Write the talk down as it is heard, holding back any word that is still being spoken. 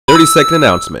30-second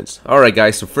announcements. Alright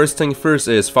guys, so first thing first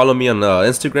is follow me on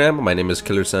Instagram. My name is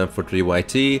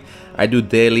KillerSam43YT. I do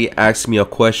daily ask me a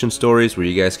question stories where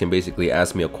you guys can basically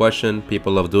ask me a question.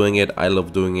 People love doing it, I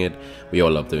love doing it, we all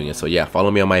love doing it. So yeah,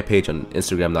 follow me on my page on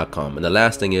Instagram.com. And the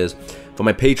last thing is, for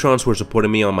my patrons who are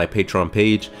supporting me on my Patreon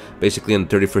page, basically on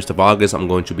the 31st of August, I'm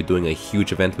going to be doing a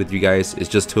huge event with you guys. It's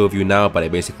just 2 of you now, but I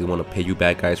basically want to pay you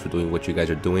back guys for doing what you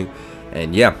guys are doing.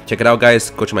 And yeah, check it out guys,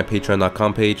 go to my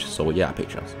patreon.com page. So yeah,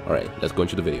 patrons. Alright, let's go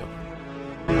into the video.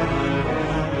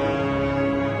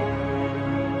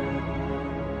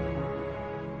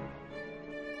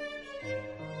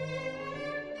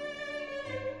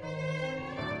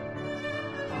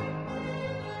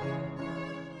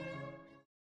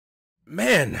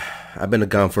 Man, I've been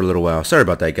gone for a little while. Sorry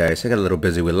about that guys, I got a little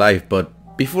busy with life,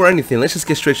 but before anything, let's just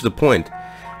get straight to the point.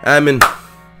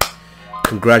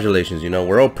 Congratulations, you know,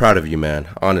 we're all proud of you, man.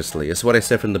 Honestly, it's what I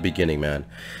said from the beginning, man.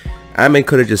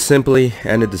 Could have just simply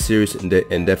ended the series in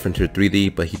Dead Frontier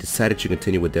 3D, but he decided to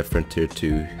continue with Dead Frontier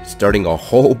 2, starting a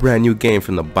whole brand new game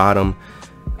from the bottom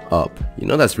up. You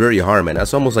know, that's very hard, man.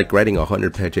 That's almost like writing a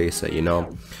 100-page essay, you know.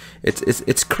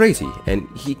 It's crazy, and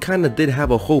he kind of did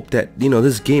have a hope that, you know,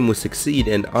 this game would succeed.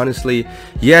 And honestly,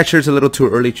 yeah, sure, it's a little too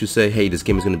early to say, hey, this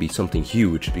game is going to be something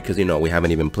huge, because, you know, we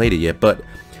haven't even played it yet. But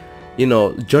you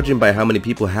know, judging by how many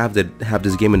people have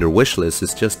this game in their wish list,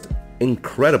 it's just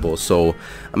incredible. So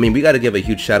I mean, we got to give a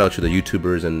huge shout out to the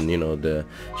YouTubers and, you know, the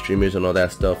streamers and all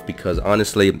that stuff, because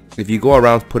honestly, if you go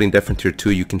around putting Dead Frontier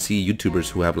 2, you can see YouTubers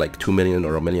who have like 2 million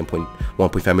or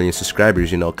 1.5 million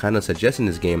subscribers, you know, kind of suggesting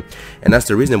this game. And that's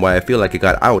the reason why I feel like it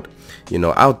got out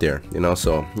there, you know.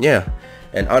 So yeah.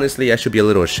 And honestly, I should be a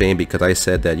little ashamed, because I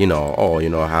said that, you know, oh, you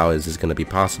know, how is this going to be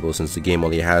possible since the game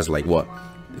only has like what,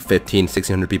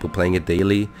 1,500-1,600 people playing it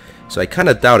daily. So I kind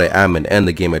of doubt I am and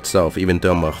the game itself, even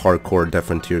though I'm a hardcore Dead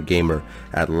Frontier gamer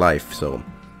at life. So,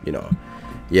 you know,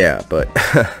 yeah, but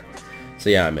so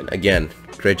yeah, I mean, again,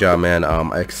 great job, man.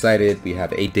 I'm excited. We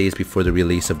have 8 days before the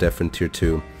release of Dead Frontier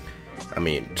 2. I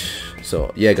mean,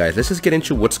 so yeah guys, let's just get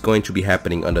into what's going to be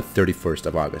happening on the 31st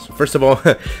of August. First of all,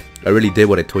 I really did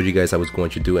what I told you guys I was going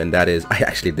to do, and that is, I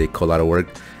actually did call out of work.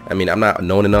 I mean, I'm not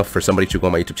known enough for somebody to go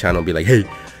on my YouTube channel and be like, hey,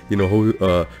 you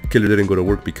know, Killer didn't go to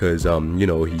work because you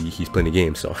know, he's playing the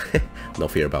game. So no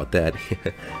fear about that.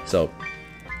 So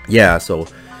yeah, so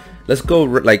let's go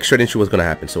like straight into what's gonna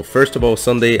happen. So first of all,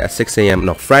 Sunday at 6 a.m.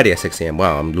 no, Friday at 6 a.m.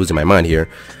 wow, I'm losing my mind here,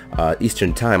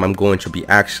 Eastern time, I'm going to be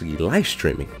actually live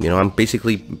streaming. You know, I'm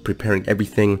basically preparing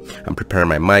everything. I'm preparing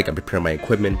my mic, I'm preparing my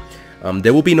equipment.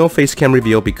 There will be no face cam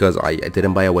reveal because I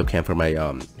didn't buy a webcam for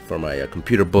my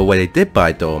computer. But what I did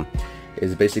buy though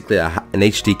is basically an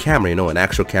HD camera, you know, an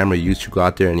actual camera you used to go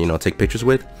out there and, you know, take pictures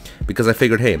with, because I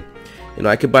figured, hey, you know,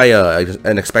 I could buy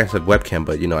an expensive webcam,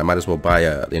 but, you know, I might as well buy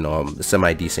a, you know, a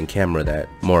semi-decent camera that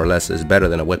more or less is better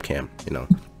than a webcam, you know.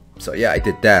 So yeah, I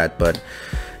did that, but,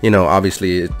 you know,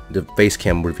 obviously the face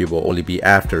cam review will only be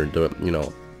after the, you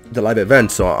know, the live event.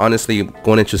 So honestly,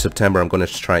 going into September, I'm going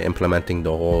to try implementing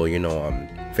the whole, you know,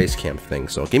 face cam thing.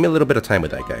 So give me a little bit of time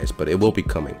with that guys, but it will be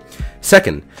coming.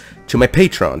 Second, to my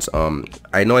patrons,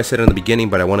 I know I said it in the beginning,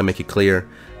 but I want to make it clear.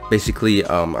 Basically,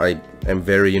 I am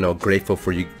very, you know, grateful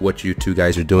for what you two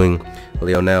guys are doing,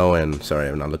 Leonel, and sorry,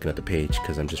 I'm not looking at the page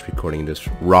because I'm just recording this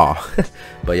raw.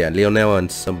 But yeah, Leonel and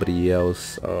somebody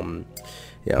else.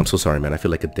 Yeah, I'm so sorry, man. I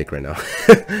feel like a dick right now.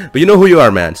 But you know who you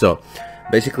are, man. So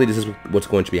basically, this is what's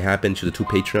going to be happening to the two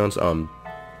Patreons.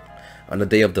 On the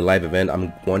day of the live event,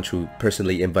 I'm going to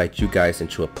personally invite you guys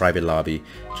into a private lobby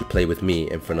to play with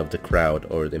me in front of the crowd,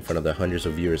 or in front of the hundreds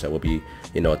of viewers that will be,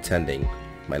 you know, attending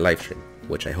my live stream,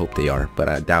 which I hope they are, but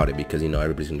I doubt it because, you know,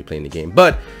 everybody's gonna be playing the game.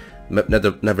 But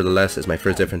nevertheless, it's my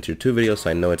first Dead Frontier 2 video, so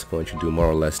I know it's going to do more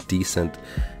or less decent,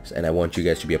 and I want you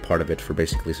guys to be a part of it for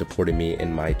basically supporting me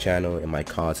in my channel, in my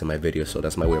cause, and my videos. So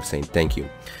that's my way of saying thank you.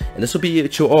 And this will be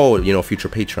to all, you know, future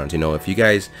patrons. You know, if you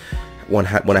guys want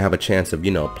to have a chance of,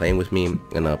 you know, playing with me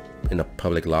in a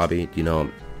public lobby, you know,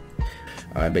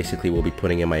 I basically will be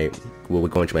putting in we'll be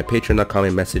going to my patreon.com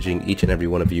and messaging each and every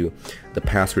one of you the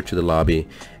password to the lobby,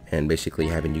 and basically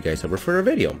having you guys over for a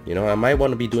video. You know, I might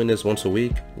want to be doing this once a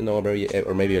week, you know,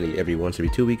 or maybe every once every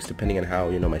 2 weeks, depending on how,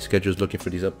 you know, my schedule is looking for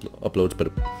these uploads.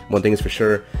 But one thing is for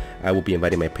sure, I will be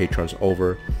inviting my patrons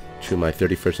over to my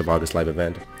 31st of August live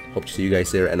event. Hope to see you guys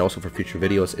there, and also for future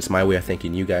videos. It's my way of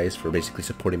thanking you guys for basically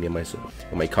supporting me in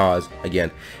my cause.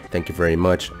 Again, thank you very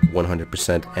much,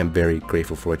 100%. I'm very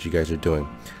grateful for what you guys are doing.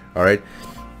 All right.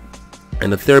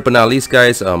 And the third but not least,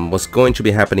 guys, what's going to be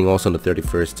happening also on the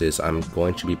 31st is I'm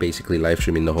going to be basically live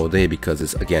streaming the whole day, because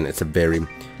it's a very,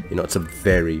 it's a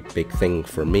very big thing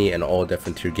for me and all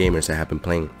different tier gamers that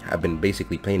have been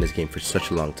basically playing this game for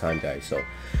such a long time, guys. So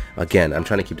again, I'm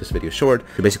trying to keep this video short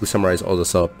to basically summarize all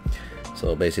this up.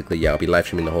 So basically, yeah, I'll be live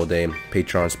streaming the whole day.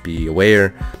 Patrons, be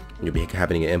aware, you'll be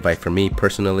having an invite from me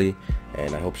personally,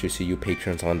 and I hope to see you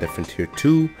patrons on different tier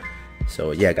 2.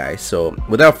 So yeah, guys, so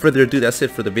without further ado, that's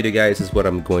it for the video, guys. This is what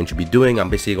I'm going to be doing.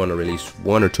 I'm basically going to release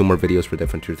 1 or 2 more videos for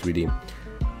different tier 3D,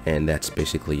 and that's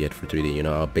basically it for 3D.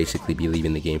 I'll basically be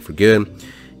leaving the game for good.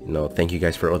 Thank you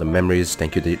guys for all the memories.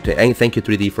 Thank you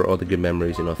 3D for all the good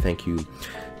memories. Thank you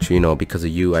to, because of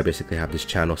you, I basically have this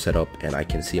channel set up, and I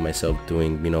can see myself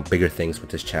doing, bigger things with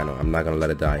this channel. I'm not gonna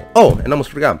let it die. Oh, and I almost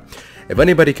forgot, if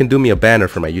anybody can do me a banner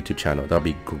for my YouTube channel, that'll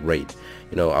be great.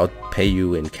 I'll pay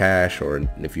you in cash, or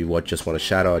if you just want a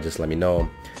shout out, just let me know.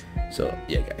 So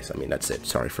yeah, guys, I mean, that's it.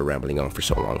 Sorry for rambling on for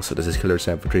so long. So this is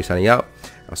Killer743 signing out.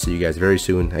 I'll see you guys very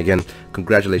soon. Again,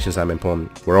 congratulations, Simon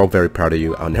Pom. We're all very proud of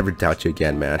you. I'll never doubt you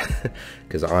again, man,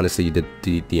 because honestly, you did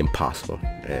the impossible,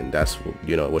 and that's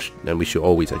and we should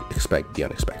always expect the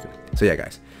unexpected. So yeah,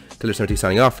 guys, Killer743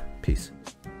 signing off. Peace.